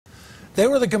They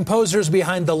were the composers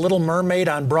behind The Little Mermaid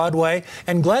on Broadway,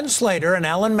 and Glenn Slater and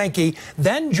Alan Menke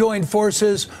then joined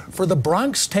forces for The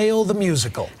Bronx Tale, the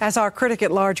musical. As our critic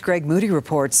at large Greg Moody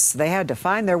reports, they had to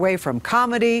find their way from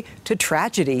comedy to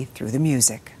tragedy through the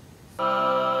music.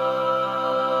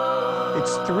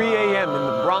 It's 3 a.m. in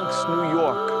the Bronx, New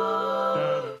York.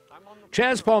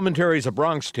 Chaz Palminteri's A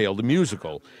Bronx Tale, the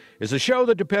musical, is a show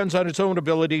that depends on its own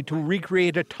ability to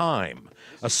recreate a time,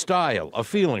 a style, a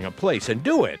feeling, a place, and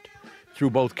do it through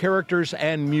both characters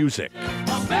and music.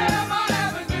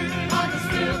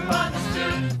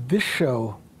 This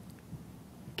show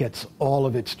gets all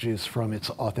of its juice from its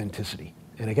authenticity,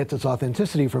 and it gets its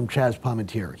authenticity from Chaz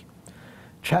Palminteri.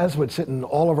 Chaz would sit in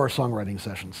all of our songwriting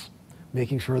sessions,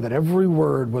 making sure that every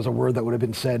word was a word that would have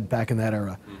been said back in that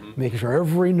era, making sure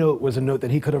every note was a note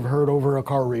that he could have heard over a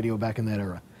car radio back in that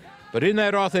era. But in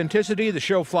that authenticity, the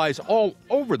show flies all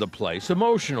over the place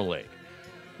emotionally.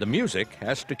 The music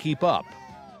has to keep up.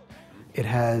 It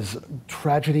has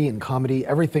tragedy and comedy,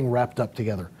 everything wrapped up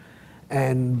together.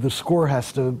 And the score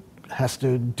has to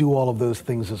do all of those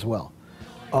things as well.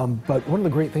 But one of the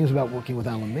great things about working with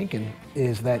Alan Menken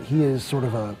is that he is sort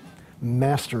of a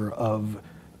master of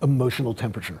emotional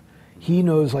temperature. He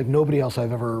knows, like nobody else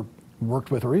I've ever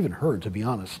worked with or even heard, to be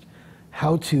honest,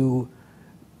 how to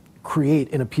create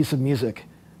in a piece of music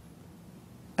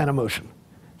an emotion.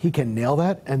 He can nail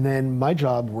that, and then my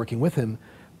job working with him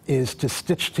is to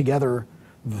stitch together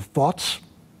the thoughts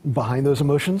behind those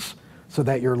emotions so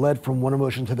that you're led from one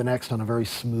emotion to the next on a very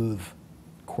smooth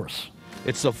course.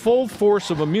 It's the full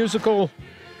force of a musical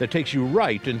that takes you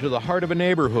right into the heart of a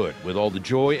neighborhood with all the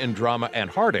joy and drama and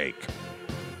heartache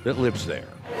that lives there.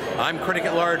 I'm critic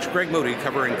at large Greg Moody,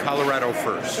 covering Colorado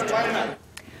First.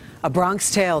 A Bronx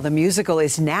Tale, the musical,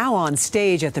 is now on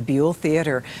stage at the Buell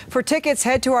Theater. For tickets,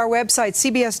 head to our website,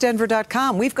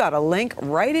 cbsdenver.com. We've got a link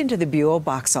right into the Buell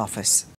box office.